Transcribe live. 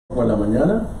Por la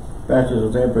mañana, Pastor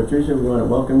José and Patricia, we want to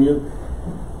welcome you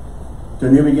to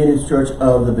New Beginnings Church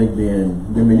of the Big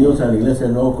Bend. Bienvenidos a la Iglesia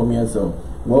Nuevo Comienzo.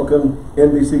 Welcome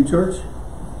NBC Church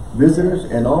visitors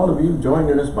and all of you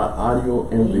joining us by audio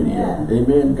and video.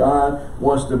 Amen. God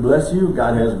wants to bless you.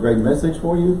 God has a great message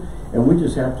for you, and we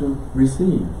just have to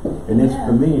receive. And it's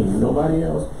for me, nobody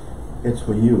else. It's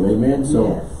for you. Amen.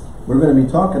 So we're going to be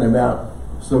talking about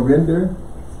surrender,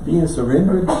 being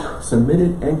surrendered,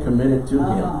 submitted, and committed to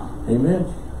Him.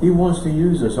 Amen. He wants to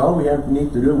use us. All we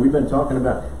need to do, we've been talking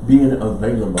about being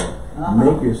available.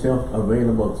 Make yourself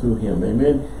available to Him.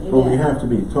 Amen. But we have to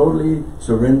be totally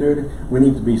surrendered. We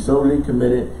need to be totally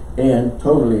committed and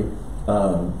totally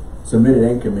submitted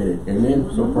and committed.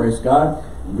 Amen. So praise God.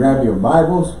 Grab your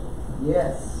Bibles.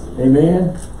 Yes.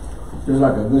 Amen. Just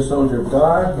like a good soldier of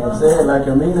God. And say it like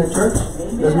I mean at church.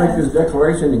 Let's make this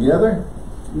declaration together.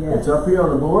 It's up here on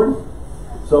the board.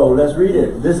 So let's read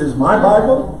it. This is my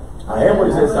Bible. I am what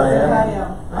it says I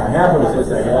am. I have what it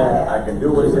says I have. I can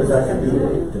do what it says I can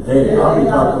do. Today I'll be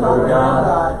talking about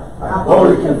God. I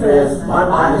boldly confess. My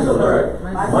mind is alert.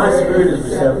 My spirit is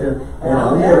receptive. And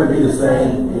I'll never be the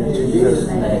same. In Jesus'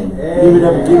 name. Leave it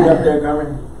up there,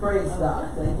 Carmen. Praise God.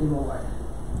 Thank you, Lord.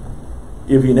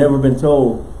 If you've never been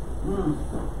told,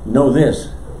 know this.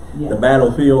 The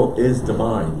battlefield is the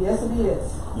mind. Yes, it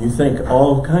is. You think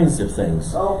all kinds of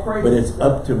things, but it's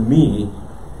up to me,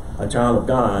 a child of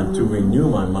God, to renew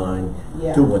my mind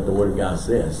to what the Word of God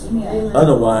says.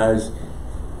 Otherwise,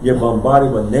 you're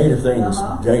bombarded with negative things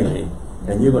daily,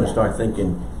 and you're going to start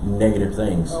thinking negative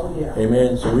things.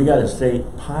 Amen. So we got to stay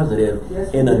positive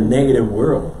in a negative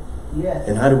world.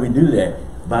 And how do we do that?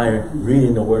 By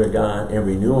reading the Word of God and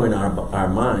renewing our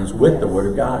minds with the Word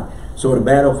of God. So the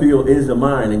battlefield is the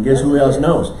mind, and guess who else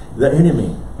knows? The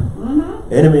enemy.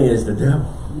 Enemy is the devil.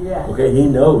 Okay, he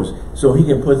knows. So he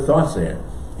can put thoughts there.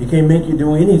 He can't make you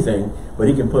do anything, but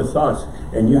he can put thoughts,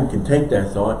 and you can take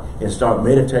that thought and start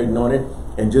meditating on it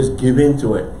and just give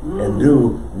into it and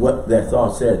do what that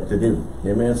thought said to do.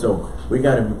 Amen. So we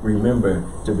got to remember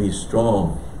to be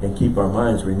strong and keep our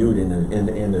minds renewed in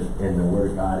the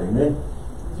Word of God. Amen.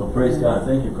 So praise God.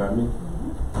 Thank you, Carmen.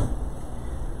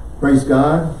 Praise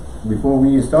God. Before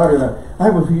we get started, I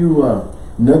have a few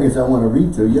nuggets I want to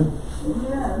read to you.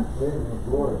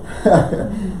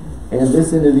 And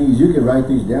listen to these. You can write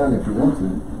these down if you want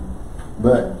to.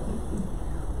 But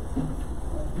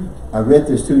I read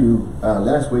this to you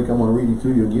last week. I'm going to read it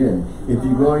to you again. If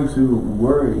you're going to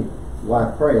worry,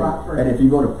 why pray? And if you're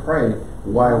going to pray,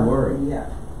 why worry?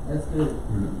 That's good.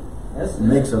 That's good.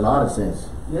 Makes a lot of sense.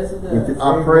 Yes, it does. If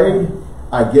I prayed,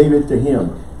 I gave it to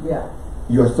Him.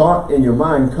 Your thought in your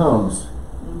mind comes.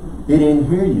 He didn't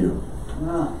hear you.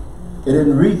 It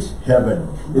didn't reach heaven.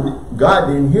 God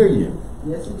didn't hear you.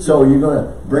 So you're going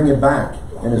to bring it back,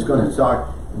 and it's going to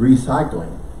start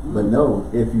recycling. But no,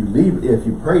 if you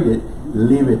prayed it,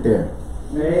 leave it there.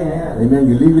 Amen.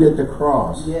 You leave it at the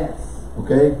cross.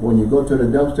 Okay? When you go to the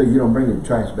dumpster, you don't bring the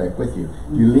trash back with you.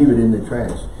 You leave it in the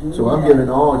trash. So I'm giving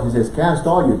all, He says, cast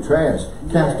all your trash.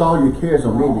 Cast all your cares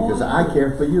on me because I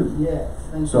care for you.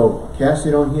 So cast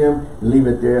it on Him, leave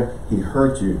it there. He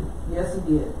hurt you. Yes, He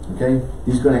did. Okay?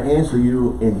 He's going to answer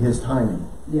you in His timing,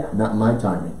 not my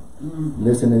timing.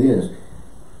 Listen to this.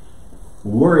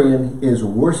 Worrying is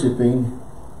worshiping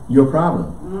your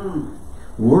problem.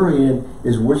 Worrying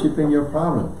is worshiping your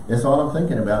problem. That's all I'm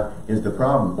thinking about is the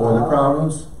problem or the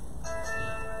problems.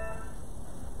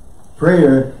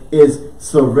 Prayer is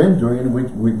surrendering.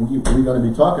 We're going to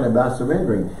be talking about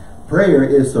surrendering. Prayer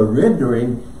is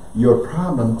surrendering your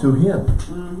problem to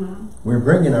Him. We're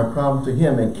bringing our problem to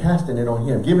Him and casting it on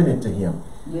Him, giving it to Him.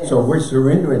 So we're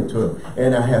surrendering to Him.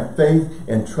 And I have faith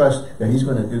and trust that He's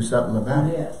going to do something about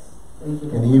it.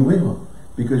 And He will.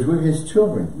 Because we're His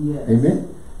children.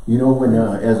 Amen. You know, when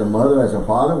as a mother, as a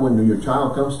father, when your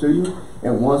child comes to you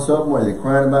and wants something, or they're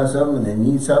crying about something and they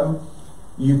need something,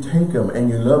 you take them and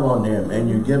you love on them and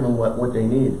you give them what they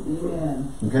need.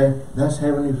 Okay? That's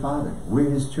Heavenly Father. We're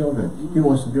His children. He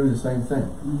wants to do the same thing.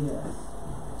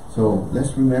 So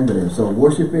let's remember this. So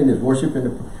worshiping is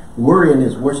worshiping worrying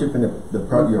is worshiping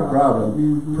your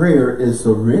problem. Prayer is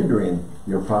surrendering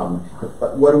your problem.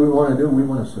 But what do we want to do? We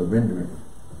want to surrender it.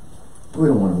 We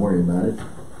don't want to worry about it.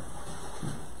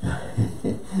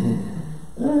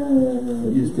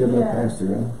 You still my pastor,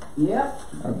 huh?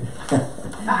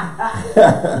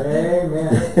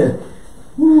 Amen.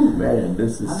 Woo, man,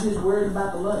 this is... I'm just worried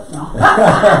about the lunch now.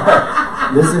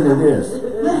 Listen to this.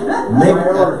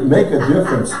 Make a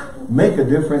difference. Make a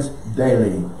difference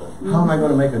daily. How am I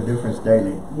going to make a difference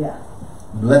daily?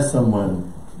 Bless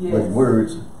someone with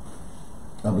words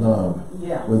of love,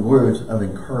 with words of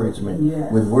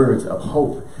encouragement, with words of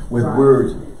hope, with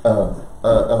words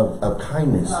of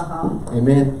kindness.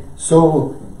 Amen.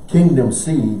 Sow kingdom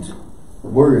seeds,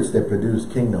 words that produce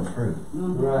kingdom fruit.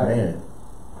 Man.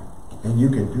 And you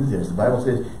can do this. The Bible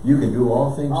says you can do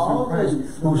all things through Christ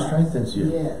who strengthens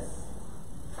you. Yes.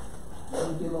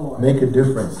 Thank you, Lord. Make a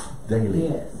difference daily.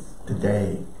 Yes.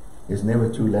 Today. It's never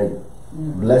too late.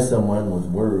 Bless someone with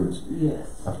words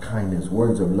of kindness,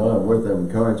 words of love, words of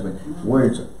encouragement,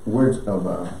 words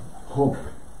of hope.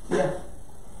 Yeah.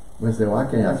 We say, well,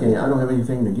 I don't have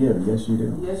anything to give. Yes, you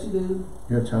do. Yes, you do.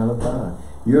 You're a child of God.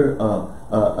 You're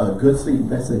a good seed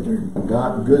messenger,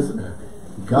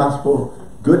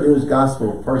 good news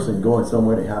gospel person going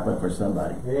somewhere to happen for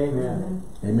somebody. Amen.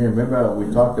 Amen. Remember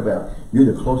we talked about you're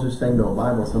the closest thing to a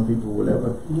Bible some people will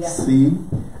ever see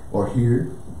or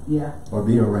hear or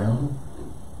be around.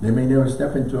 They may never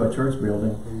step into a church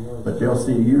building, but they'll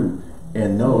see you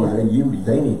and know that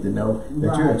they need to know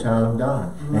that you're a child of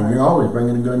God. And you're always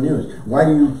bringing the good news. Why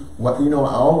do you,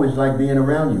 I always like being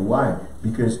around you. Why?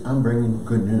 Because I'm bringing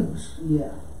good news.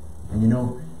 Yeah. And you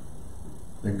know,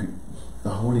 the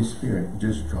Holy Spirit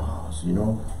just draws, you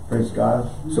know. Praise God.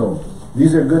 So,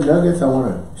 these are good nuggets I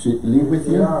want to leave with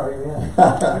you.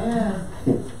 Yeah.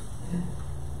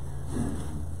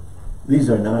 These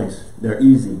are nice. They're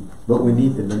easy. But we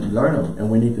need to learn them, and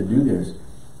we need to do this.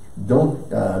 Don't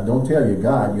tell your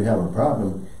God you have a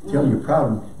problem. Tell your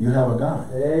problem you have a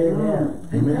God. Amen.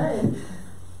 Amen.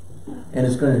 And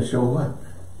it's going to show up.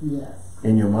 Yes.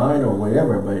 In your mind or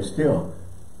whatever, but it's still,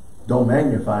 don't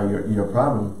magnify your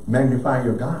problem. Magnify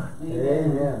your God.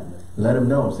 Amen. Let him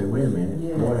know. Say, wait a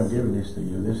minute. Lord, I'm giving this to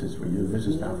you. This is for you. This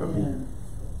is not for me.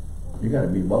 You got to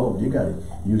be bold. You got to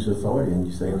use authority, and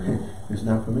you say, it's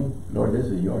not for me. Lord, this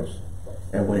is yours.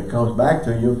 And when it comes back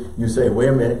to you, you say, wait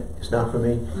a minute, it's not for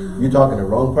me. You're talking to the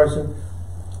wrong person.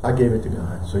 I gave it to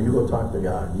God. So you go talk to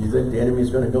God. You think the enemy's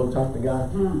going to go talk to God?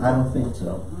 I don't think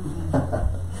so.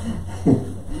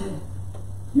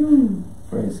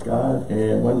 Praise God.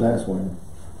 And one last one.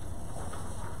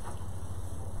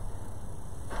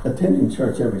 Attending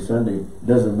church every Sunday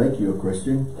doesn't make you a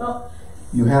Christian.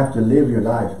 You have to live your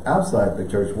life outside the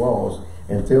church walls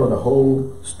and tell the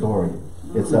whole story.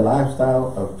 It's a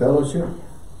lifestyle of fellowship,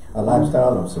 a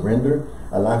lifestyle of surrender,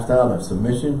 a lifestyle of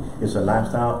submission. It's a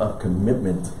lifestyle of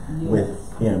commitment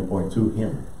with him or to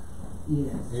him.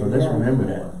 Yes. So let's remember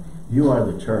that. You are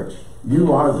the church.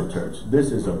 You are the church.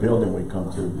 This is a building we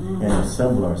come to and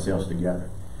assemble ourselves together.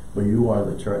 But you are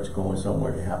the church going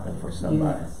somewhere to happen for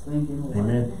somebody. Yes. Thank you, Lord.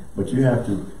 Amen. But you have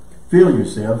to feel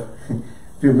yourself.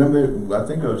 If you remember, I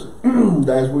think it was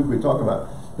last week we talked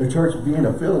about the church being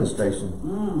a filling station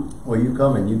where you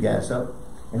come and you gas up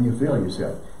and you fill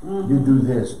yourself. You do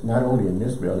this not only in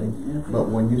this building, but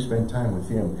when you spend time with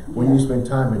him. When you spend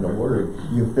time in the Word,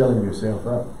 you're filling yourself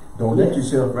up. Don't let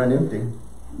yourself run empty.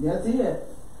 That's it.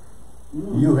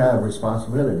 You have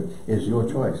responsibility. It's your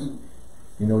choice.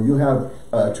 You know, you have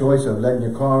a choice of letting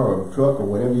your car or truck or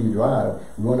whatever you drive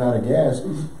run out of gas,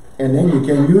 and then you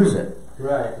can use it.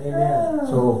 Right. Amen.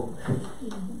 So,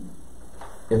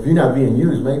 if you're not being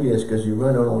used, maybe it's because you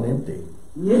run on empty.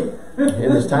 Yeah.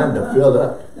 And it's time to fill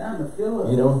up. Time to fill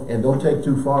up. You know, and don't take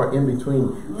too far in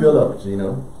between fill-ups, you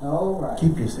know. All right.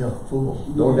 Keep yourself full.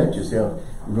 Don't let yourself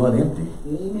run empty.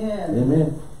 Amen.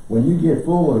 Amen. When you get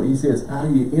full, he says, out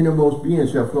of your innermost being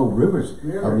shall flow rivers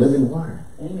of living water.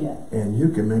 Amen. And you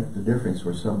can make the difference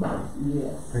for somebody.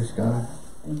 Yes. Praise God.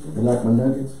 Thank you. You like my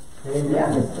nuggets?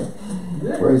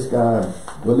 Amen. Praise God.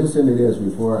 Well, listen to this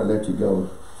before I let you go.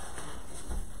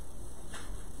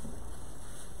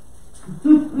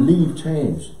 Leave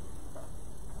changed.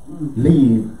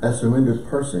 Leave a surrendered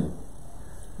person.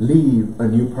 Leave a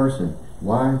new person.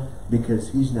 Why?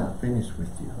 Because he's not finished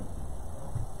with you.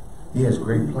 He has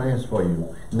great plans for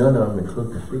you. None of them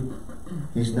include defeat.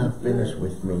 He's not finished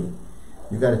with me.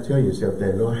 You got to tell yourself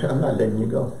that, Lord, I'm not letting you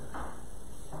go.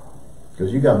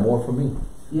 Because you got more for me.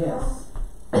 Yes.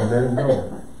 And let him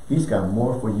know. He's got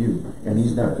more for you. And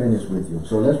he's not finished with you.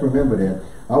 So let's remember that.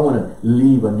 I want to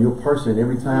leave a new person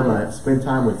every time I spend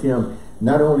time with him.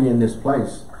 Not only in this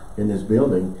place, in this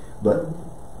building, but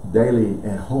daily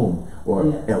at home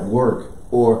or at work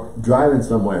or driving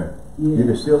somewhere. You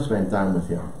can still spend time with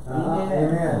him.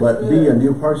 Amen. But be a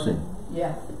new person.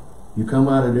 Yeah. You come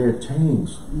out of there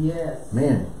changed. Yes.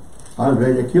 Man, I'm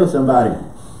ready to kill somebody.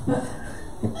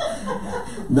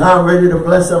 Now I'm ready to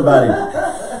bless somebody.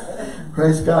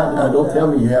 Praise God. Now don't tell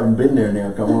me you haven't been there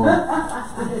now. Come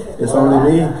on. It's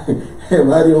only me.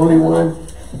 Am I the only one?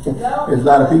 There's a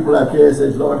lot of people out there that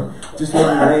says, Lord, just let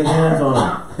me lay hands on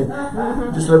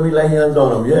them. Just let me lay hands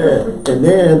on them. Yeah. And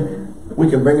then we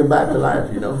can bring him back to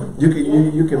life, you know. You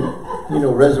can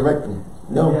resurrect him.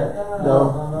 No.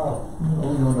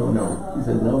 He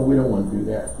said, no, we don't want to do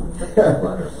that.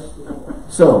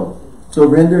 So,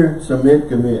 surrender, submit,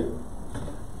 commit.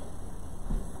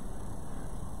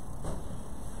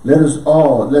 Let's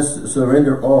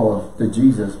surrender all to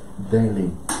Jesus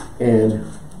daily. And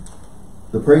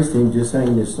the praise team just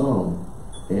sang this song.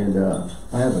 And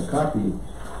I have a copy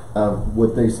of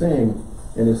what they sang.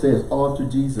 And it says, all to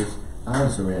Jesus, I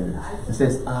surrender. It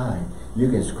says I. You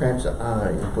can scratch the I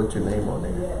and put your name on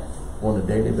there. Yes. On a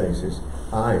daily basis,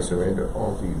 I surrender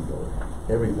all to you, Lord.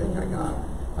 Everything I got,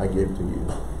 I give to you.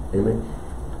 Amen.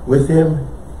 With him,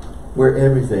 we're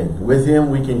everything. With him,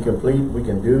 we can complete, we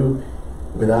can do.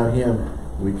 Without him,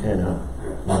 we cannot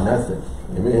do nothing.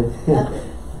 Amen.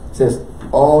 It says,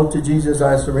 all to Jesus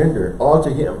I surrender. All to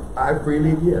him I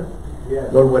freely give.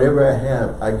 Yes. Lord, whatever I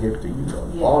have, I give to you,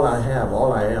 Lord. Yes. All I have,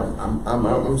 all I am,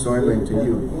 I'm surrendering to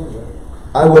you.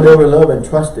 I would ever love and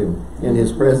trust him in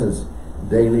his presence,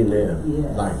 daily live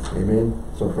life. Amen.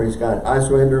 So praise God. I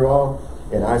surrender all,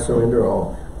 and I surrender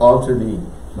all. All to thee,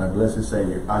 my blessed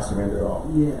Savior. I surrender all.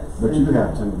 Yes. But you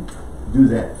have to do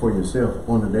that for yourself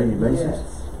on a daily basis.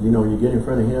 Yes. You know, you get in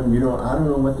front of him, I don't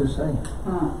know what they're saying.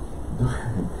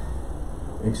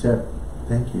 Except,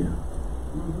 thank you.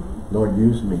 Lord,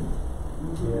 use me.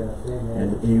 Yes,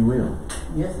 and he will.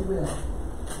 Yes, he will.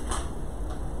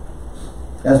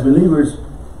 As believers,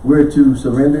 we're to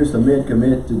surrender, submit,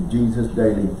 commit to Jesus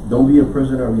daily. Don't be a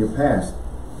prisoner of your past.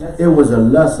 It was a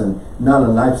lesson, not a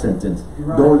life sentence.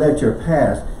 Right. Don't let your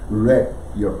past wreck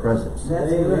your presence.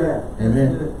 Amen.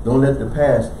 Amen. Don't let the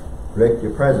past wreck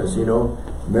your presence. You know,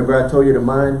 remember I told you the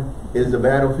mind is the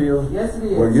battlefield? Yes, it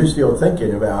is. Where you're still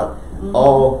thinking about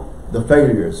all the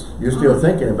failures. You're still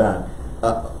thinking about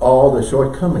all the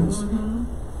shortcomings.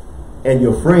 And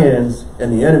your friends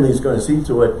and the enemy is going to see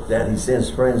to it that he sends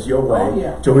friends your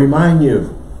way to remind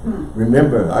you.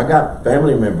 Remember, I got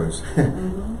family members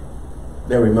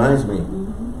that reminds me,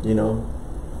 you know.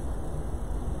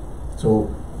 So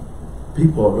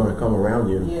people are going to come around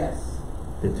you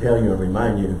to tell you and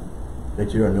remind you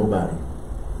that you're a nobody.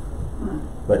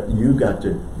 But you got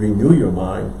to renew your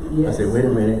mind. I say, wait a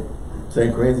minute.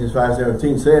 2 Corinthians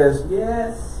 5:17 says,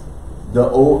 the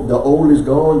old is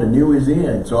gone, the new is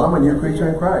in. So I'm a new creature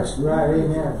in Christ. Right,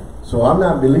 amen. So I'm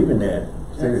not believing that.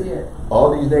 That's it.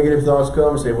 All these negative thoughts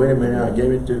come and say, wait a minute, I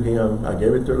gave it to him, I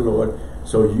gave it to the Lord.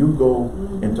 So you go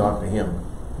and talk to him.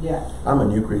 Yeah. I'm a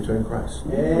new creature in Christ.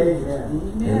 Amen.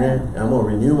 Amen. I'm going to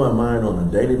renew my mind on a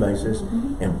daily basis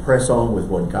and press on with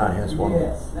what God has for me.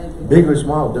 Big or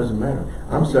small, it doesn't matter.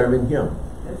 I'm serving him.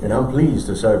 And I'm pleased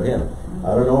to serve him.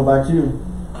 I don't know about you,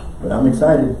 but I'm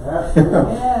excited.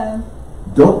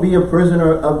 Don't be a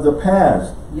prisoner of the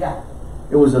past. Yeah.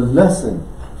 It was a lesson,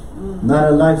 not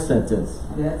a life sentence.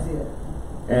 That's it.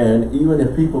 And even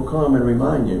if people come and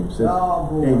remind you, say,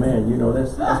 hey man, you know,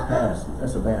 that's past.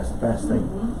 That's a past thing.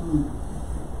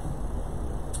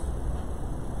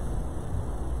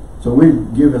 So we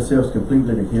give ourselves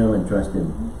completely to him and trust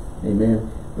him. Amen.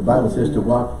 The Bible says to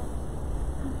walk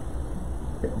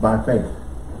by faith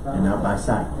and not by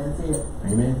sight. That's it.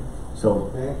 Amen.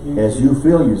 So as you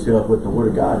fill yourself with the word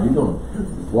of God, you're going to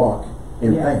walk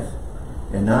in faith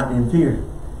and not in fear.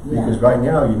 Because right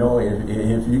now, you know,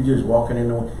 if you're just walking in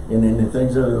the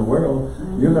things of the world,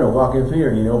 you're going to walk in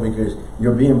fear, you know, because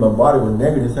you're being bombarded with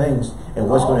negative things. And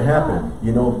what's going to happen?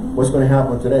 You know, what's going to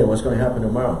happen today? What's going to happen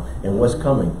tomorrow? And what's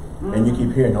coming? And you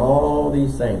keep hearing all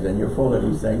these things, and you're full of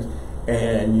these things,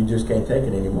 and you just can't take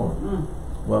it anymore.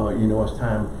 Well, you know, it's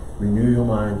time. Renew your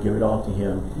mind, give it all to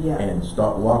him, and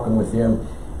start walking with him.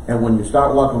 And when you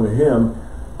start walking with him,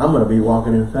 I'm going to be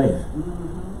walking in faith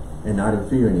and not in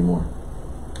fear anymore.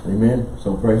 Amen.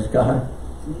 So praise God.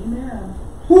 Amen.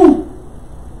 Woo.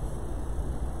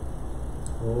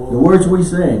 The words we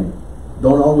sing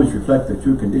don't always reflect the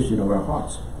true condition of our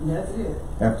hearts. That's it.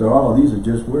 After all, these are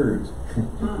just words.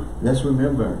 Let's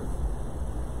remember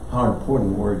how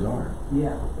important words are.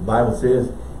 Yeah. The Bible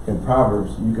says in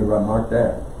Proverbs, you can mark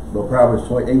that. But Proverbs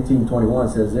 18:21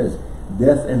 says this: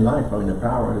 death and life are in the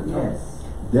power of the tongue. Yes.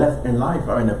 Death and life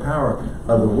are in the power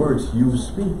of the words you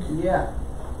speak. Yeah.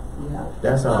 Yeah.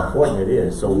 That's how important it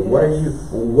is. So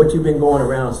what you've been going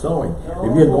around sowing? If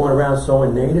you've been going around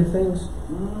sowing negative things,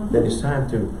 then it's time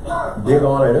to dig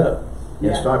all it up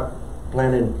and start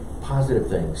planting positive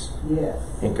things. Yes.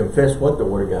 And confess what the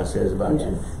word of God says about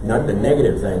you, not the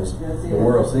negative things the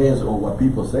world says or what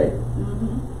people say.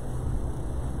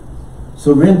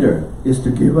 Surrender is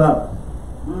to give up.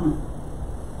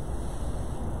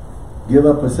 Give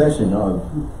up possession of,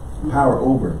 power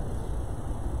over.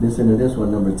 Listen to this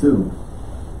one, number 2.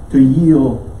 to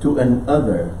yield to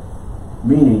another,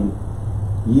 meaning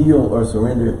yield or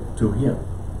surrender to him.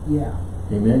 Yeah.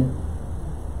 Amen.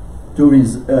 To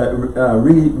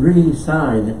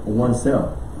resign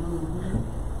oneself.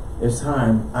 It's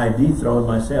time I dethrone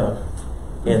myself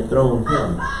and throne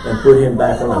him and put him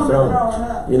back on the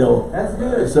throne. You know, that's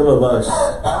good. Some of us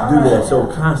do that so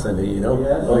constantly, you know.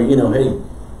 Yes. Or, you know, hey,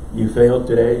 you failed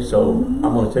today, so I'm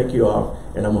going to take you off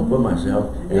and I'm going to put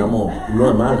myself and I'm going to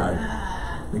run my life.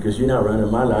 Because you're not running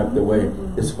my life the way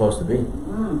it's supposed to be.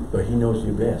 But he knows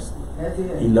you best. That's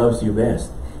it. He loves you best.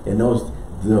 And knows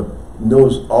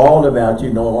all about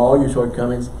you, knows all your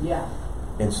shortcomings. Yeah.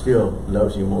 And still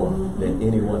loves you more than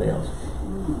anyone else.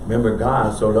 Remember,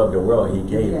 God so loved the world, he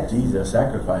gave Jesus,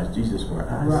 sacrificed Jesus for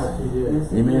us. Right.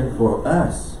 Yes. Amen. For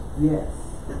us. Yes.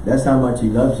 That's how much he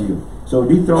loves you. So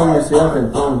dethrone yourself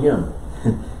and throne him.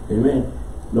 Amen.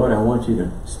 Lord, I want you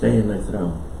to stay in the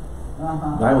throne.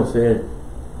 The Bible said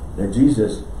that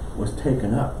Jesus was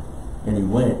taken up and he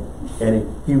went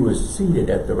and he was seated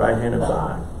at the right hand of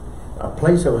God, a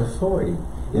place of authority.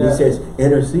 And he says,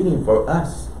 interceding for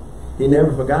us. He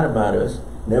never forgot about us,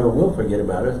 never will forget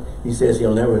about us. He says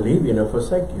he'll never leave you nor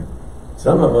forsake you.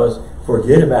 Some of us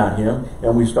forget about him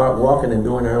and we start walking and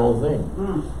doing our own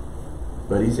thing.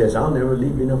 But he says, I'll never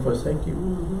leave you nor forsake you.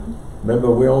 Remember,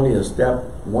 we're only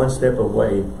one step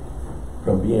away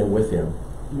from being with him.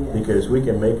 Because we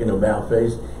can make an about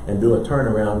face and do a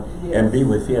turnaround and be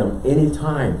with him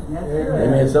anytime.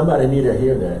 Amen. Somebody need to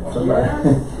hear that. Somebody.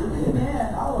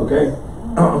 Okay?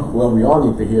 Well, we all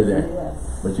need to hear that.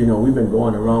 But you know, we've been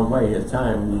going the wrong way. It's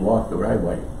time we walk the right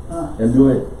way. And do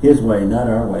it his way, not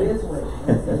our way. His way.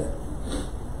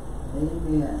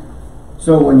 Amen.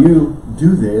 So when you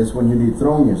do this, when you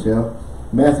dethrone yourself,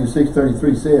 Matthew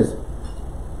 6:33 says,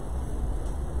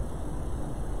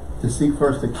 to seek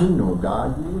first the kingdom of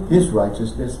God, his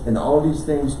righteousness, and all these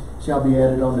things shall be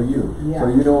added unto you. So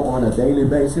you know, on a daily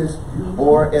basis,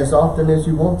 or as often as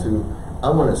you want to,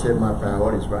 I want to set my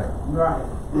priorities right. Right.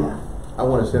 Yeah. I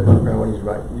want to set my priorities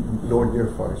right. Lord,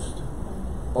 you're first.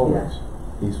 Always.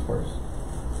 He's first.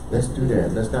 Let's do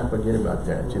that. Let's not forget about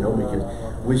that. You know, because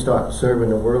we start serving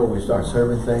the world, we start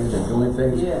serving things and doing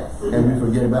things, and we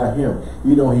forget about him.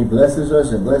 You know, he blesses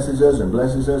us and blesses us and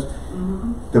blesses us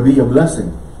to be a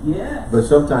blessing. But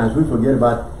sometimes we forget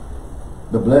about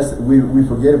the blessed. We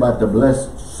forget about the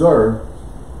blesser,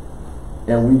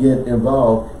 and we get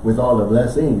involved with all the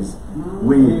blessings.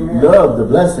 We love the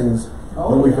blessings,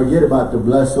 but we forget about the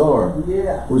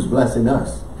blesser who's blessing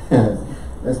us.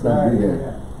 Let's not do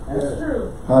that. That's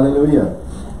true. Hallelujah.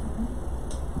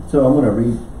 So I'm going to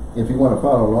read, if you want to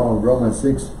follow along, Romans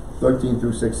 6:13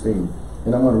 through 16.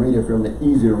 And I'm going to read it from the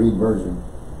easy to read version.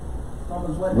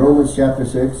 Romans chapter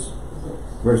 6,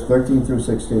 verse 13 through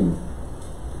 16.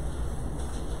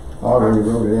 I already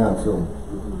wrote it out, so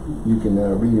you can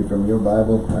read it from your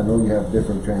Bible. I know you have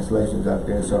different translations out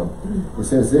there. So it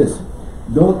says this: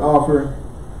 don't offer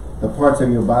the parts of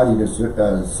your body to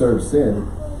serve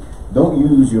sin. Don't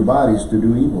use your bodies to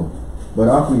do evil, but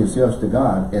offer yourselves to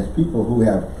God as people who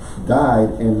have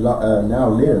died and now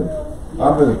live.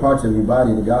 Offer the parts of your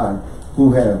body to God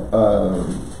who have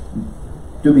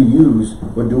to be used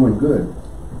for doing good.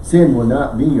 Sin will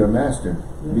not be your master,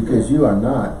 because you are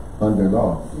not under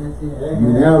law.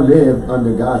 You now live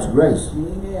under God's grace.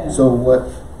 So what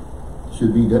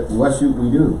should we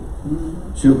do?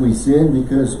 Should we sin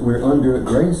because we're under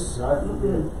grace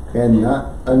and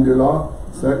not under law?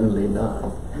 Certainly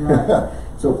not.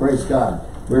 So praise God.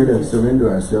 We're to surrender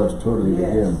ourselves totally to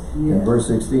him. And verse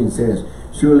 16 says,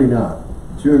 surely not.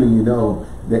 Surely you know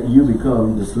that you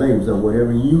become the slaves of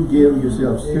whatever you give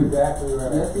yourselves to.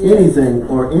 Anything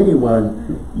or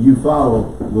anyone you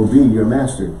follow will be your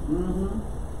master.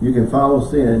 You can follow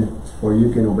sin or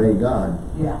you can obey God.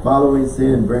 Following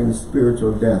sin brings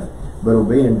spiritual death, but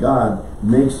obeying God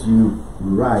makes you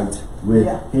right with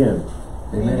him.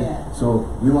 Amen. So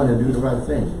we want to do the right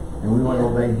thing and we want to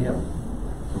obey him.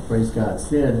 So praise God.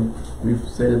 Sin, we've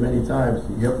said it many times.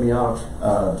 Help me out.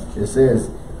 It says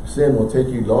sin will take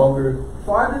you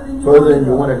further than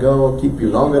you want to go, keep you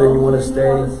longer than you want to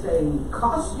stay,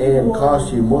 and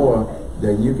cost you more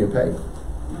than you can pay.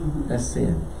 That's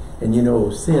sin. And you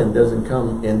know, sin doesn't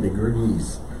come in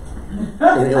degrees.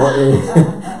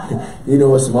 You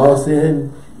know, a small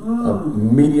sin, a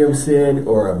medium sin,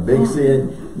 or a big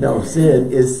sin. No,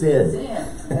 sin is sin.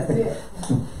 That's it.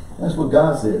 That's what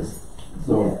God says.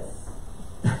 So,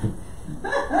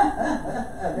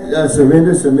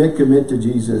 surrender, submit, commit to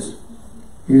Jesus.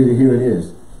 Here it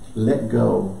is. Let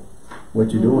go.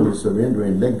 What you're doing is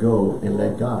surrendering. Let go and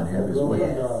let God have his way.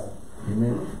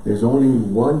 Amen. There's only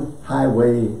one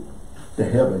highway to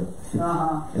heaven,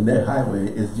 And that highway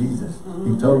is Jesus.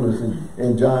 He told us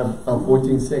in John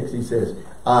 14:6, he says,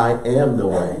 I am the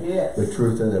way, the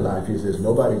truth, and the life. He says,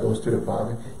 nobody goes to the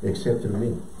Father except through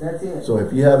me. That's it. So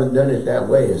if you haven't done it that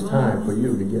way, it's time for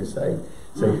you to get saved.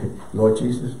 Say, Lord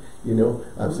Jesus, you know,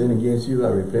 I've sinned against you. I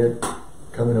repent.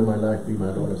 Come into my life, be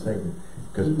my Lord and Savior.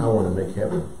 Because I want to make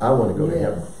heaven. I want to go to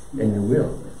heaven. And you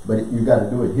will. But you got to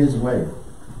do it His way.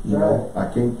 You know, I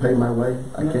can't pay my way.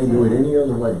 I can't do it any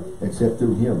other way except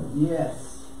through Him.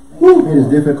 Yes. It is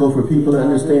difficult for people to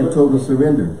understand total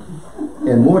surrender.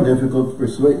 And more difficult to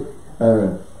persuade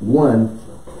one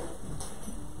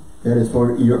that is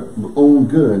for your own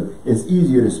good. It's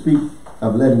easier to speak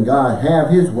of letting God have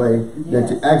His way than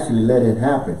to actually let it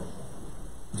happen.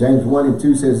 James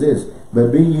 1:2 says this,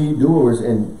 but be ye doers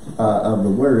of the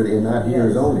word and not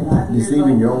hearers only,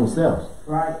 deceiving your own selves.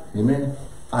 Right. Amen.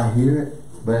 I hear it,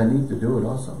 but I need to do it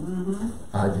also.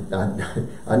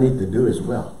 I need to do as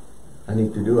well. I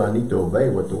need to obey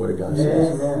what the Word of God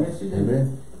says. Yes, you do.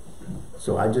 Amen.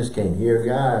 So I just can't hear.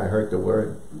 Yeah, I heard the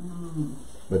word.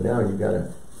 But now you got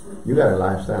a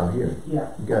lifestyle here.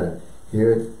 Yeah. You got to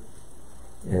hear it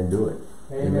and do it.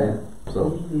 Amen.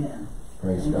 So,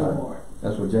 praise God.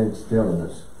 That's what James is telling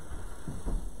us.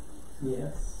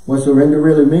 Yes. What surrender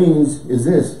really means is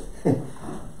this.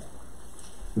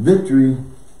 Victory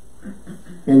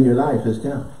in your life is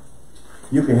now.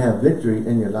 You can have victory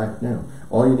in your life now.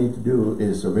 All you need to do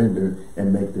is surrender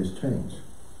and make this change.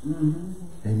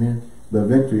 Amen. But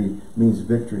victory means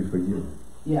victory for you.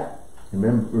 Yeah.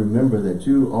 Remember that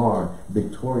you are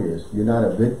victorious. You're not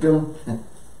a victim.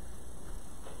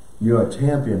 You're a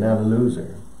champion, not a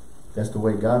loser. That's the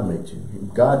way God made you.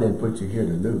 God didn't put you here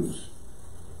to lose.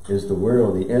 It's the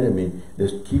world, the enemy,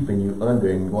 that's keeping you under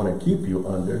and going to keep you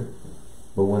under.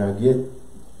 But when I get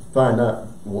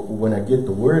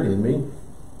the word in me,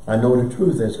 I know the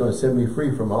truth that's going to set me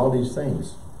free from all these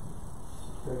things.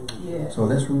 Yes. So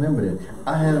let's remember that.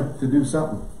 I have to do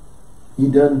something. He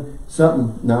done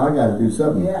something. Now I got to do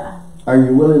something. Yeah. Are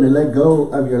you willing to let go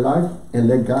of your life and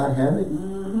let God have it?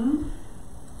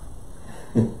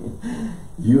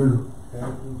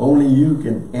 Only you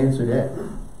can answer that.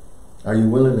 Are you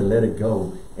willing to let it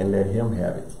go and let Him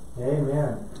have it?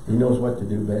 Amen. He knows what to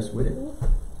do best with it.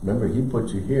 Remember, He put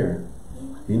you here.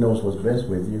 He knows what's best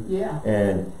with you. Yeah.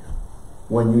 And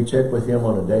when you check with Him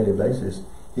on a daily basis,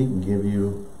 He can give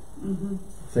you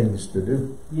things to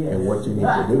do and what you need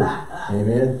to do.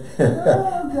 Amen.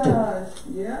 Oh gosh.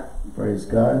 Yeah. Praise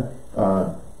God.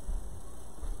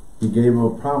 He gave him a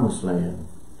promised land.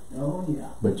 Oh yeah.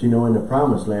 But you know, in the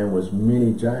promised land was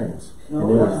many giants. Oh, and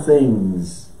there were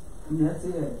things. That's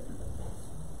it.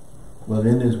 Well,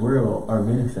 in this world are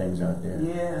many things out there.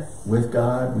 Yes. With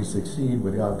God, we succeed.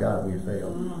 Without God, we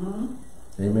fail.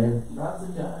 Amen. Lots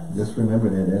of giants. Just remember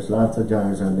that. There's lots of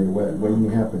giants out there waiting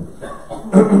to happen.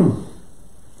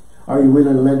 Are you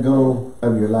willing to let go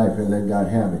of your life and let God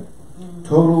have it?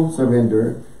 Total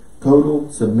surrender,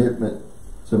 total submitted,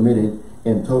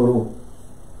 and total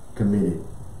committed.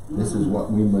 This is what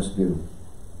we must do.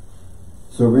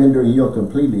 Surrender, yield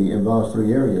completely involves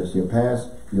three areas: your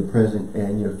past, your present,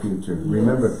 and your future. Yes.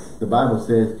 Remember, the Bible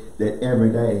says that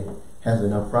every day has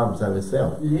enough problems of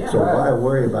itself. Yeah, so why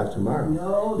worry about tomorrow?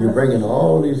 No, you're bringing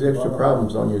all these extra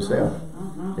problems on yourself.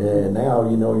 And now,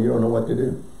 you know, you don't know what to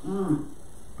do.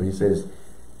 But he says,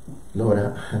 Lord,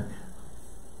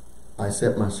 I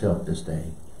set myself this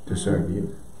day to serve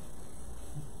you.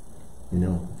 You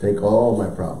know, take all my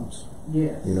problems.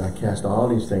 Yes. You know, I cast all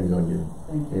these things on you.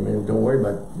 Amen. Don't worry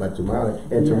about tomorrow.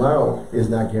 And tomorrow is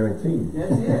not guaranteed.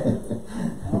 That's it.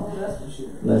 Oh, that's for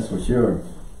sure. That's for sure.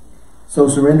 So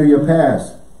surrender your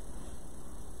past.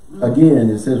 Again,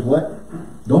 it says what?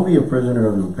 Don't be a prisoner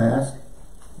of the past.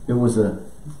 It was a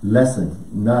lesson,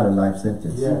 not a life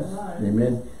sentence. Yes.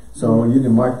 Amen. So you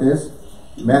can mark this.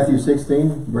 Matthew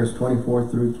 16, verse 24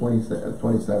 through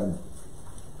 27.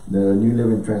 The New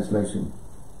Living Translation.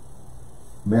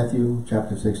 Matthew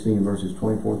chapter 16, verses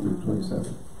 24 through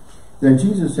 27. Then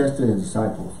Jesus said to his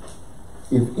disciples,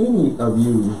 if any of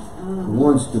you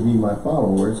wants to be my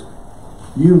followers,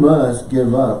 you must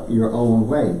give up your own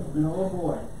way. Oh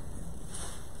boy.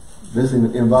 This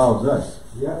involves us.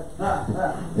 Yeah.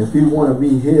 If we want to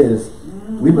be His,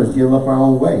 we must give up our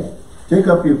own way. Take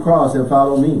up your cross and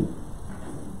follow me.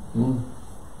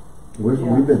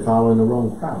 We've been following the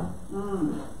wrong crowd.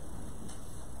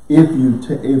 If you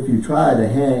try to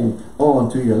hang on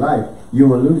to your life, you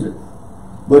will lose it.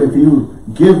 But if you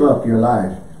give up your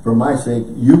life for my sake,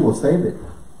 you will save it.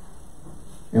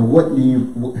 And what do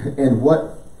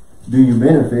you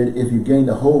benefit if you gain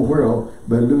the whole world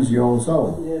but lose your own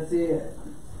soul? That's it.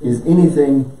 Is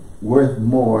anything worth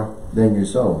more than your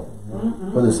soul?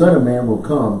 For the Son of Man will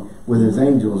come with his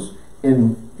angels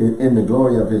in the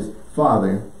glory of his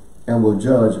Father, and will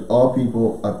judge all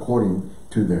people according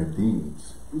to their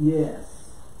deeds. Yes.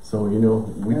 So, you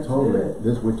know, we're told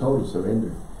to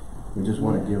surrender. We just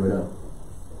want to give it up.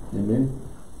 Amen.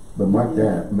 But mark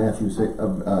that, Matthew 6,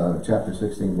 chapter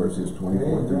 16, verses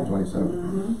 24 through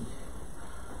 27.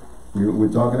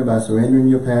 We're talking about surrendering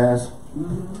your past.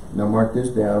 Now mark this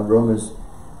down, Romans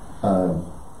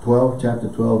chapter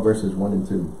 12, verses 1 and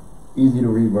 2. Easy to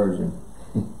read version.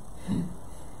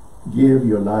 Give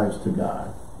your lives to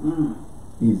God.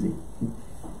 Easy.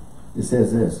 It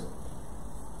says this: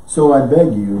 so I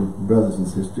beg you, brothers and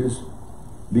sisters,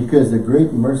 because the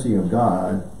great mercy of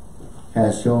God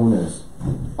has shown us,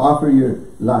 offer your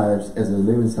lives as a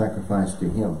living sacrifice to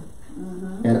him,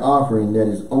 an offering that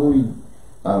is only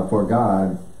for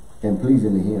God and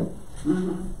pleasing to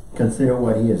him. Consider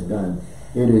what he has done.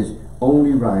 It is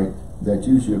only right that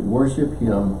you should worship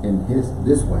him in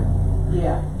this way.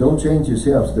 Don't change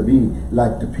yourselves to be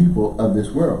like the people of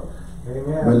this world.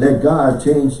 Amen. But let God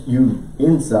change you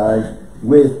inside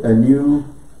with a new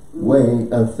way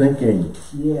of thinking.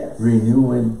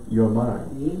 Renewing your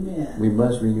mind. Amen. We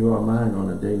must renew our mind on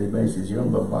a daily basis. You're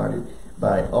bombarded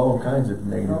by all kinds of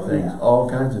negative things, all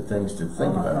kinds of things to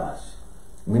think about.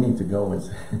 We need to go and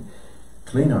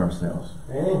clean ourselves.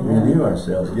 Amen. Renew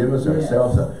ourselves. Give us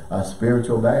ourselves a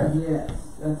spiritual bath. Yes,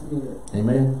 that's good.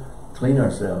 Amen. Clean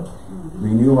ourselves.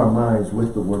 Renew our minds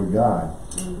with the Word of God.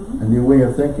 A new way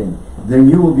of thinking. Then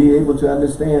you will be able to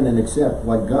understand and accept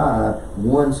what God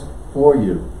wants for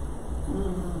you.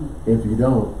 If you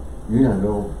don't, you're not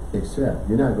going to accept.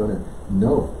 You're not going to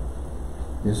know.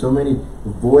 There's so many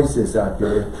voices out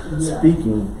there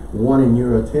speaking, wanting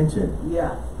your attention.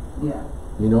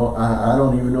 You know, I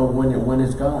don't even know when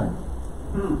it's God.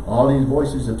 All these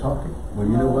voices are talking. Well,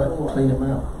 you know what? Clean them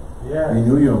out.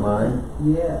 Renew your mind.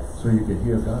 So you can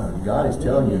hear God. God is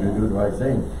telling you to do the right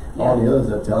thing. All the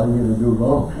others are telling you to do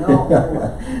wrong.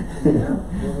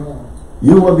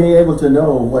 You will be able to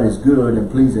know what is good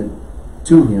and pleasing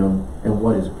to him and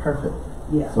what is perfect.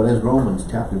 So that's Romans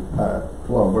chapter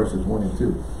 12, verses 1 and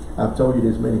 2. I've told you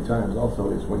this many times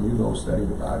also, is when you go study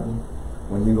the Bible,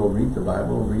 when you go read the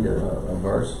Bible, read a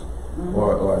verse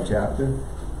or a chapter,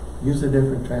 use a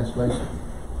different translation.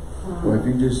 Or if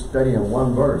you just study in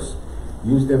one verse,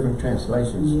 use different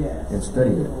translations and study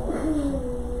it.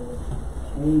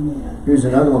 Amen. Here's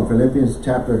another one, Philippians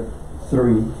chapter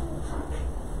 3,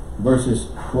 verses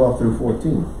 12 through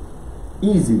 14.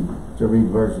 Easy to read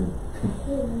version.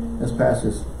 That's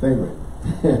Pastor's favorite.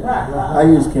 I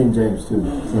use King James too.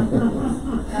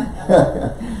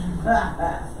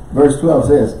 Verse 12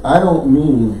 says, I don't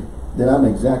mean that I'm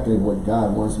exactly what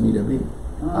God wants me to be.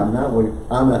 I'm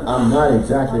not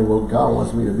exactly what God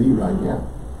wants me to be right now.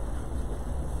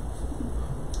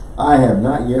 I have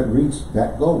not yet reached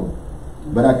that goal,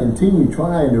 but I continue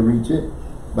trying to reach it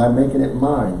by making it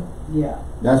mine.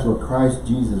 That's what Christ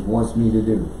Jesus wants me to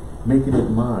do. Making it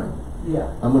mine.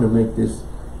 I'm going to make this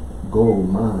goal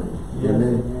mine.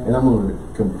 Amen. And I'm going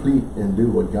to complete and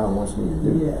do what God wants me to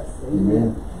do.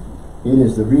 Amen. It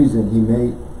is the reason he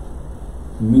made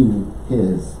me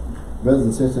his. Brothers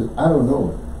and sisters, I don't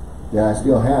know that I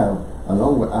still have a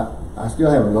long way. I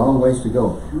still have a long ways to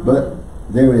go. But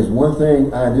there is one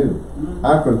thing I do.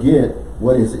 I forget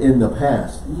what is in the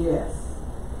past.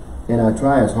 And I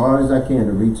try as hard as I can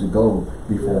to reach the goal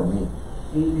before me.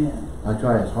 Amen. I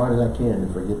try as hard as I can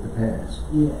to forget the past.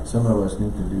 Some of us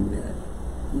need to do that.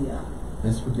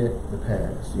 Let's forget the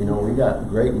past. You know, we got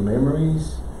great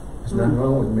memories. There's nothing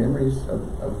wrong with memories,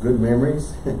 of good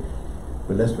memories.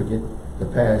 But let's forget the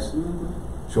past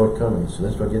shortcomings. So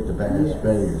let's forget the past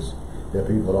failures that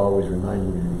people always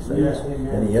remind you of these things.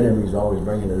 And the enemy's always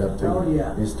bringing it up to you.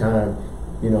 It's time,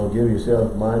 you know, give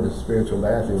yourself mind a spiritual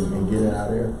bath and get it out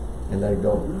there and let it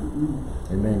go.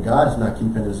 Amen. God is not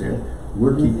keeping us there.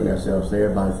 We're keeping ourselves there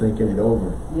by thinking it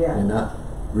over and not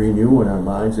renewing our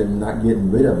minds and not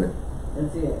getting rid of it.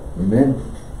 That's it. Amen.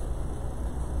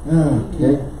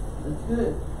 Okay. That's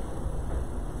good.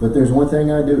 But there's one thing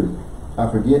I do.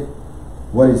 I forget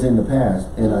what is in the past,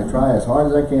 and I try as hard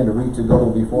as I can to reach the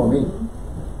goal before me.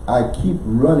 I keep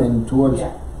running towards,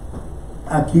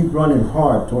 I keep running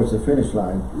hard towards the finish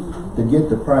line to get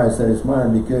the prize that is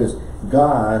mine, because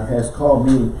God has called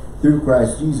me through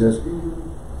Christ Jesus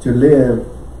to live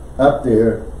up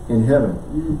there in heaven.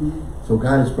 So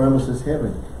God has promised us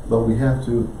heaven, but we have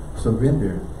to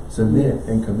surrender, submit,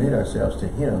 and commit ourselves to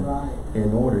him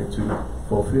in order to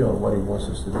fulfill what he wants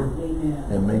us to do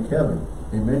and make heaven.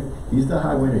 Amen. He's the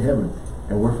highway to heaven,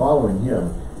 and we're following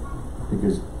him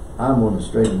because I'm on the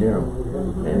straight and narrow,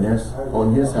 and that's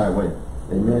on his highway.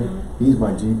 Amen. He's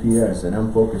my GPS and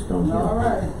I'm focused on him. All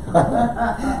right.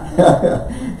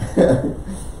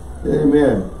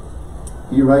 Amen.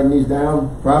 You writing these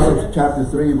down? Proverbs chapter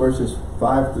 3 verses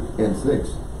 5 and 6.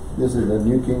 This is the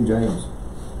New King James.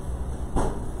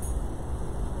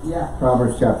 Yeah.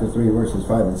 Proverbs chapter 3 verses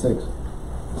 5 and 6.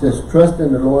 It says, trust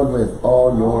in the Lord with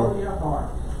all your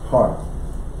heart.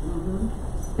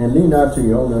 And lean not to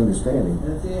your own understanding.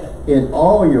 That's it. In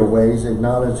all your ways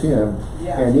acknowledge him,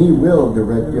 and he will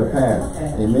direct your path.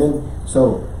 Amen.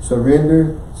 So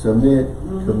surrender, submit,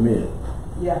 commit.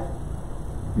 Yeah.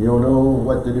 You don't know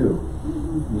what to do.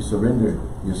 You surrender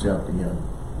yourself to him.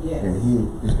 Yes. And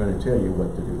he is going to tell you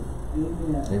what to do.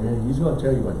 Amen. Amen. He's going to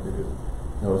tell you what to do.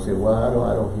 You say, well,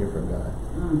 I don't hear from God.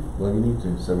 Well, you need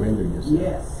to surrender yourself.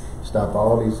 Yes. Stop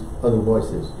all these other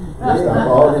voices. Stop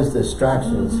all these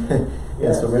distractions.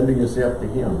 And surrender yourself to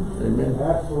him. Amen.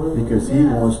 Absolutely. Because he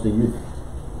wants to use.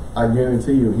 I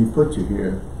guarantee you, he put you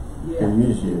here and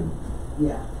use you.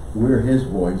 Yeah. We're his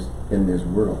voice in this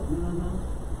world.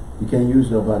 You can't use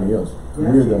nobody else.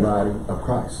 We're the body of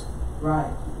Christ.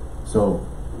 Right. So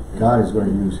God is going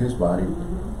to use his body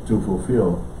to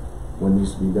fulfill what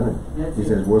needs to be done. He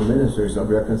says we're ministers of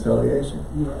reconciliation.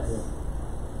 Yes.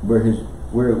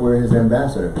 We're his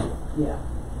ambassadors. Yeah.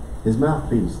 His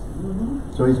mouthpiece.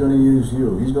 So he's going to use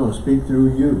you. He's going to speak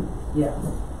through you. Yeah.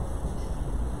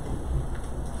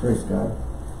 Praise God.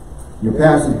 Your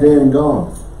past is dead and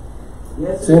gone.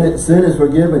 Yes. Sin is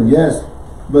forgiven, yes.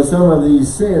 But some of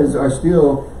these sins are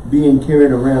still being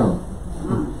carried around.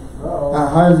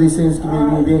 How is these sins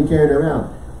being carried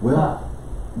around? Well,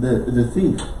 the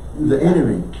thief, the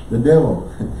enemy, the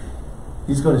devil,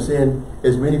 he's going to send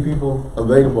as many people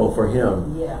available for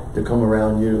him to come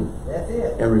around you. That's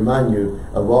it. And remind you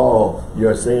of all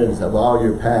your sins, of all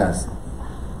your past.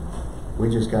 We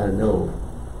just got to know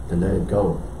to let it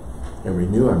go and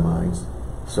renew our minds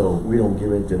so we don't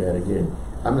give into that again.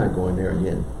 I'm not going there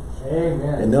again.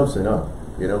 Amen. Enough's enough.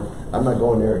 You know, I'm not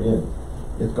going there again.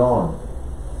 It's gone.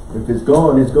 If it's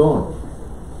gone, it's gone.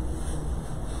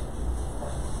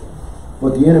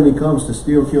 But the enemy comes to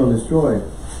steal, kill, and destroy,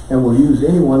 and will use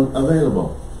anyone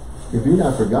available. If you're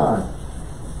not for God,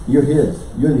 you're his.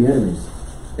 You're the enemy's.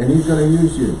 And he's going to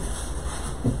use you.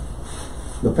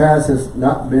 The past has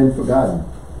not been forgotten.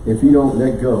 If you don't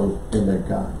let go and let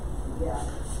God. Yeah.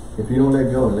 If you don't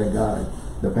let go and let God,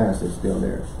 the past is still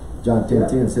there. John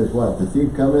 10:10 says what? The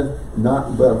thief cometh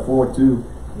not but for to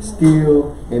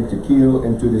steal and to kill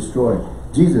and to destroy.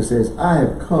 Jesus says, I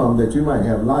have come that you might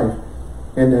have life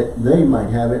and that they might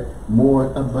have it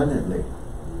more abundantly.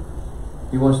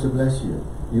 He wants to bless you.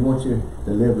 He wants you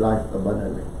to live life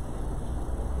abundantly.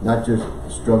 Not just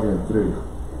struggling through.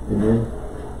 Amen.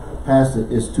 Past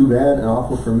is too bad and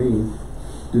awful for me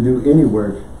to do any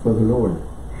work for the Lord.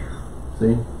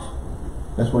 See?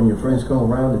 That's when your friends come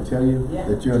around and tell you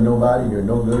that you're nobody, you're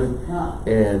no good.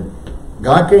 And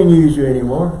God can't use you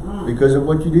anymore because of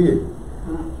what you did.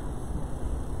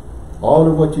 All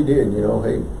of what you did, you know,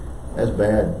 hey, that's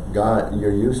bad. God,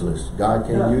 you're useless. God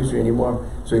can't use you anymore.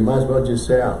 So you might as well just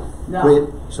say out. Quit,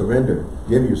 surrender,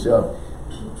 give yourself.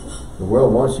 The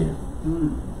world wants you.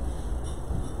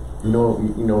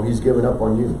 You know, he's given up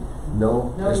on you.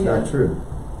 No, it's not true.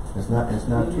 It's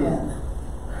not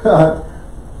true.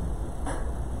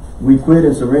 We quit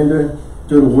and surrender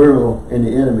to the world and the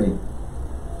enemy.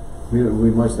 We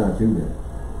must not do that.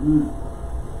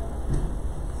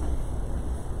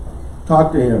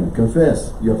 Talk to him.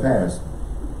 Confess your past.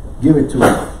 Give it to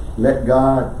him. Let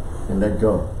God and let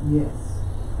go. Yes.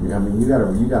 I mean, you gotta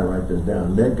write this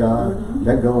down. Let God,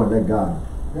 let go and let God.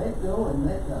 Let go and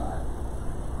let God.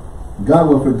 God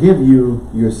will forgive you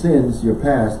your sins, your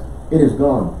past. It is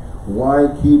gone. Why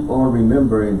keep on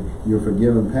remembering your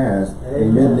forgiven past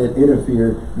and let it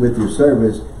interfere with your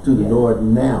service to the Lord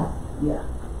now? Yeah.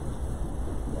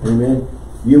 Amen.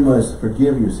 You must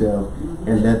forgive yourself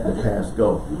and let the past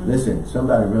go. Listen,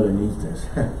 somebody really needs this.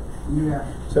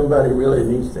 Somebody really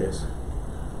needs this.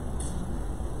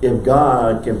 If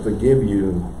God can forgive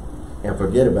you and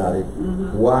forget about it,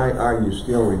 why are you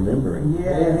still remembering?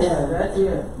 Yeah, that's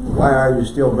it. Why are you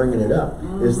still bringing it up?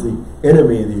 It's the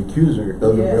enemy, the accuser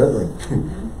of the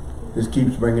brethren. Just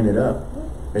keeps bringing it up.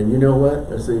 And you know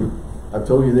what? I say, I've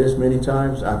told you this many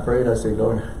times. I prayed, I say,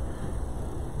 Lord,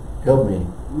 help me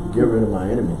get rid of my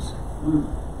enemies.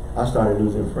 I started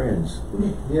losing friends.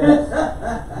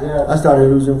 I started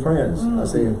losing friends. I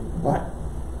say, what?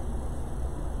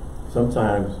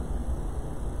 Sometimes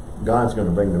God's going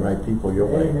to bring the right people your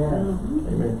way.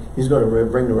 Amen. He's going to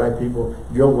bring the right people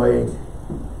your way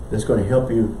that's going to help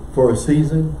you for a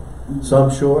season, Some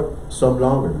short, some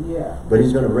longer. Yeah. But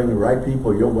he's going to bring the right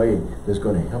people your way that's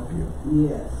going to help you.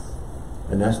 Yes.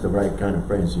 And that's the right kind of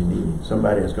friends you need.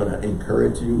 Somebody that's going to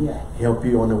encourage you, Yeah. help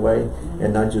you on the way,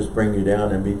 and not just bring you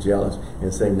down and be jealous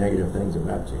and say negative things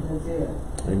about you. That's it.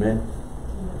 Amen?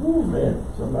 Oh man,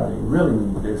 somebody really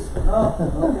needs this. Oh,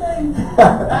 okay.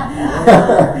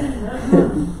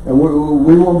 And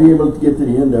we won't be able to get to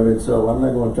the end of it, so I'm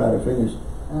not going to try to finish.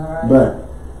 All right.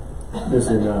 But,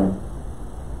 listen,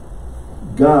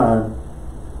 God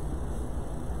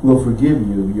will forgive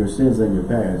you your sins and your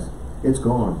past. It's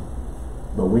gone.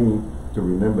 But we need to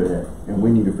remember that. And we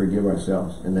need to forgive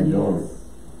ourselves and let go of it.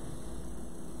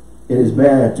 It is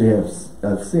bad to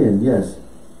have sinned, yes.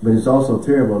 But it's also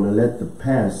terrible to let the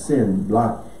past sin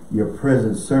block your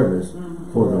present service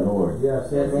for the Lord.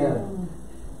 Yes, amen.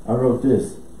 I wrote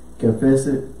this. Confess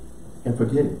it and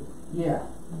forget it. Yeah.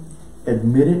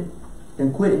 Admit it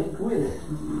and quit it. And quit it.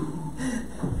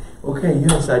 Okay,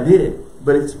 yes, I did it,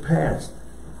 but it's past.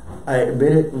 I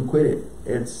admit it and quit it.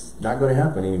 It's not going to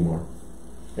happen anymore.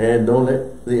 And don't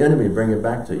let the enemy bring it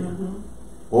back to you.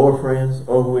 Or friends,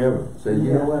 or whoever. Say,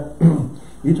 you know what?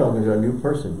 You're talking to a new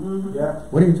person. Yeah.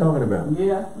 What are you talking about?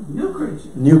 Yeah. New creature.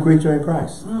 New creature in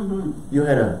Christ. You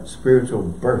had a spiritual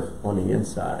birth on the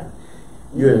inside.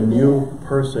 You're a new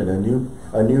person, a new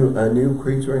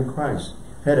creature in Christ.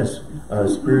 Had a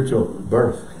spiritual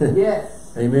birth.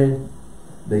 Yes. Amen.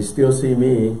 They still see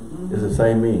me as the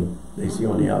same me they see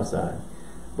on the outside.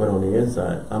 But on the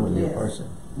inside, I'm a new person.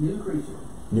 New creature.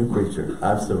 New creature.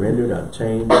 I've surrendered, I've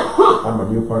changed. I'm a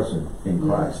new person in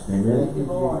Christ. Amen. Thank you,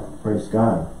 Lord. Praise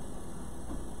God.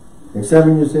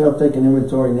 Examine yourself, take an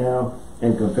inventory now,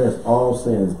 and confess all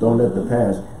sins. Don't let the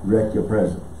past wreck your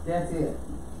present. That's it.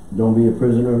 Don't be a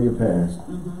prisoner of your past.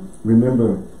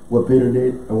 Remember what Peter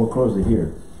did, and we'll close it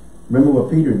here. Remember what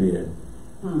Peter did.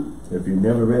 If you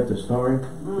never read the story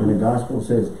in the gospel, it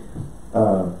says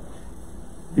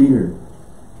Peter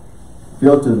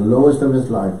fell to the lowest of his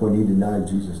life when he denied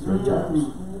Jesus 3 times.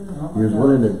 He was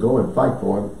willing to go and fight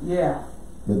for him. Yeah.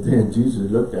 But then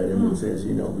Jesus looked at him and says,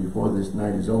 you know, before this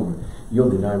night is over, you'll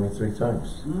deny me 3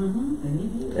 times. And he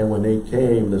did. And when they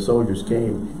came, the soldiers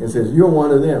came and says, you're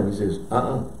one of them. He says,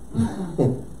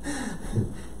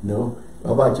 no.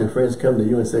 How about your friends come to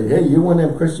you and say, hey, you're one of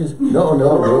them Christians? No.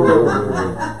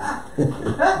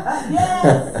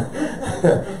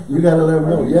 Yes. You got to let them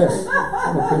know, yes,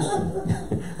 I'm a Christian.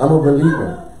 I'm a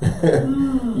believer.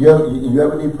 You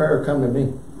ever need prayer, come to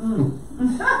me.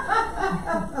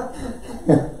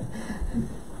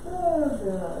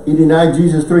 He denied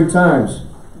Jesus 3 times.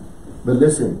 But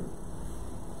listen,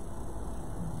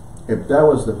 if that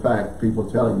was the fact, people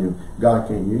telling you God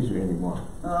can't use you anymore.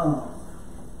 Oh.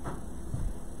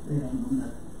 They don't know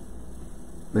nothing.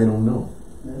 They don't know.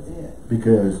 That's it.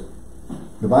 Because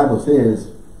the Bible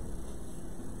says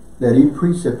that he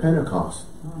preached at Pentecost.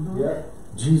 Yeah.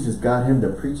 Jesus got him to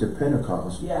preach at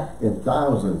Pentecost. Yeah. And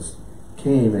thousands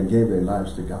came and gave their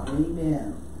lives to God.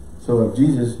 Amen. So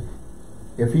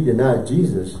if he denied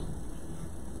Jesus,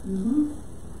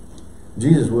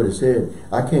 Jesus would have said,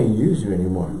 I can't use you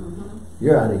anymore.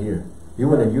 You're out of here. You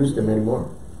wouldn't have used him anymore.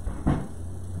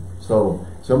 So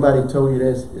somebody told you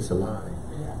this, it's a lie.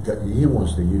 God, he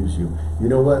wants to use you. You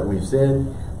know what? We've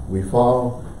sinned, we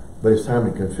fall, but it's time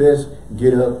to confess,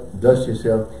 get up, dust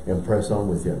yourself, and press on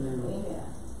with him.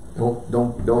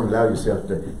 Don't allow yourself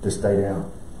to stay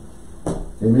down.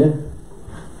 Amen?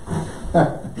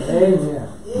 Amen.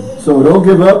 So don't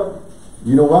give up.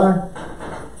 You know why?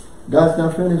 God's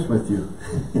not finished with you.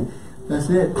 That's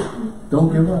it.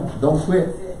 Don't give up. Don't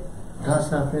quit.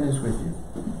 God's not finished with you.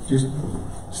 Just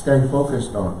stay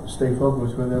focused on it. Stay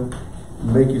focused with him.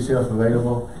 Make yourself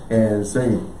available and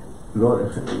say,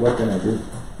 Lord, what can I do?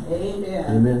 Amen.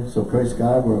 Amen. So praise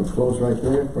God. We're going to close right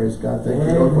there. Praise God. Thank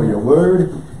you, Lord, for your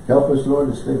word. Help us, Lord,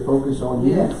 to stay focused on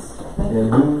you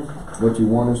and who, what you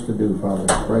want us to do, Father.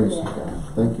 Praise God.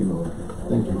 Thank you, Lord.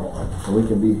 Thank you. So we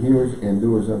can be hearers and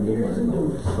doers of your word,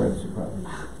 Lord. Praise you, Father.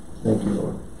 Thank you,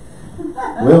 Lord.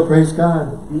 Well, praise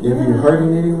God. If you're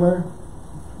hurting anywhere,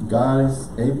 God is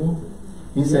able.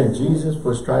 He said Jesus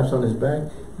put stripes on his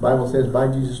back. The Bible says by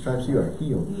Jesus' stripes you are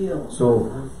healed.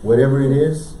 So whatever it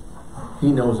is,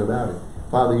 he knows about it.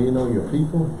 Father, you know your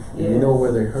people. And you know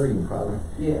where they're hurting, Father.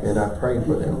 And I pray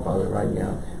for them, Father, right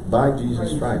now. By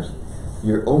Jesus' stripes,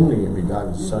 your only and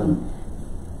begotten Son,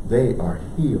 they are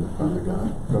healed, Father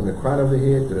God. From the crown of the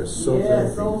head to the soles of their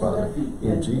feet, Father.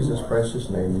 In Jesus' precious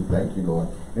name, we thank you, Lord.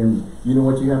 And you know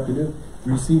what you have to do?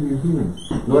 Receive your healing.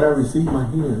 Lord, I receive my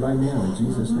healing right now in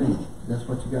Jesus' name. That's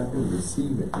what you got to do.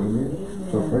 Receive it. Amen.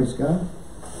 So praise God.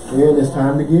 And it's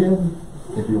time to give.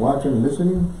 If you're watching and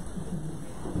listening,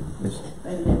 listen.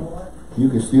 you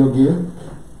can still give.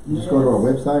 You just go to our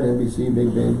website,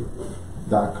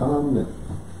 NBCBigBay.com,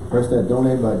 press that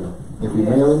donate button. If you're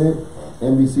mailing it,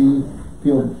 NBC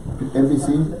P.O.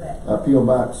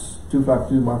 Box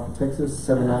 252, Marfa, Texas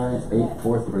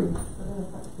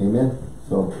 79843. Amen.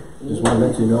 So just want to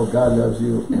let you know God loves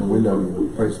you and we love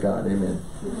you. Praise God. Amen.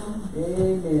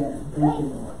 Amen. Thank you,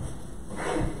 Lord.